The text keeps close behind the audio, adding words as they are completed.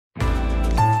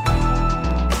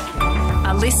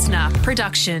listener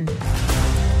production.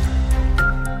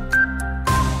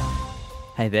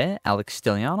 Hey there, Alex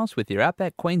Stellianos with your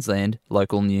Outback Queensland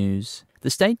local news. The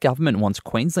state government wants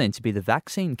Queensland to be the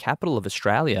vaccine capital of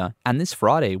Australia, and this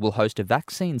Friday will host a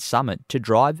vaccine summit to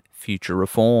drive future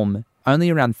reform. Only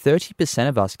around 30%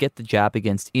 of us get the jab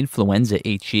against influenza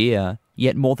each year,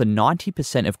 yet more than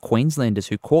 90% of Queenslanders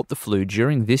who caught the flu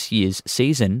during this year's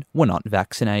season were not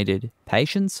vaccinated.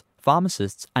 Patients,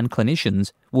 pharmacists and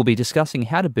clinicians will be discussing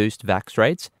how to boost vax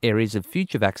rates, areas of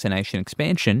future vaccination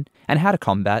expansion, and how to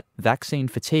combat vaccine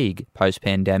fatigue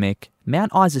post-pandemic.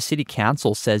 Mount Isa City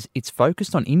Council says it's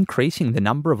focused on increasing the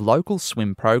number of local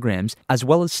swim programs as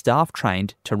well as staff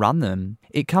trained to run them.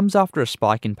 It comes after a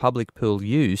spike in public pool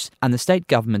use and the state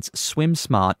government's Swim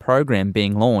Smart program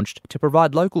being launched to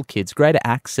provide local kids greater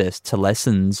access to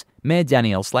lessons. Mayor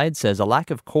Danielle Slade says a lack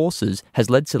of courses has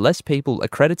led to less people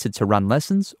accredited to run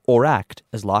lessons or act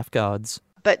as lifeguards.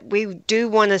 But we do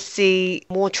want to see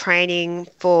more training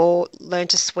for Learn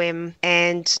to Swim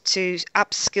and to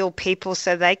upskill people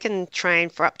so they can train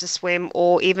for Up to Swim,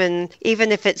 or even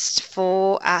if it's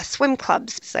for swim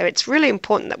clubs. So it's really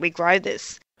important that we grow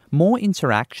this. More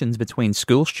interactions between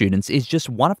school students is just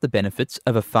one of the benefits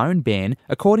of a phone ban,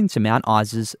 according to Mount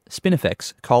Isa's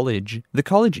Spinifex College. The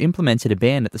college implemented a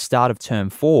ban at the start of Term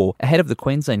 4, ahead of the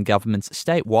Queensland Government's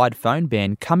statewide phone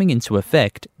ban coming into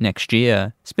effect next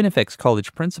year. Spinifex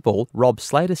College principal Rob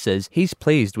Slater says he's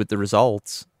pleased with the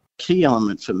results. Key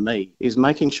element for me is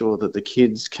making sure that the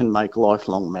kids can make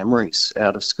lifelong memories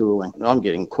out of schooling. I'm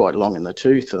getting quite long in the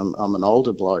tooth. I'm an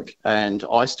older bloke, and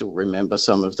I still remember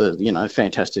some of the,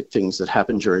 fantastic things that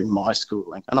happened during my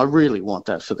schooling. And I really want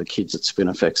that for the kids at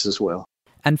Spinifex as well.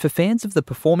 And for fans of the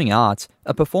performing arts,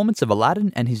 a performance of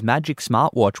Aladdin and his magic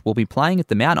smartwatch will be playing at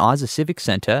the Mount Isa Civic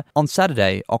Centre on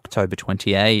Saturday, October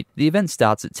 28. The event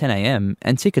starts at 10 a.m.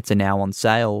 and tickets are now on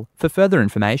sale. For further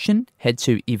information, head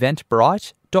to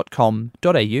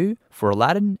eventbrite.com.au for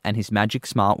Aladdin and his magic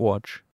smartwatch.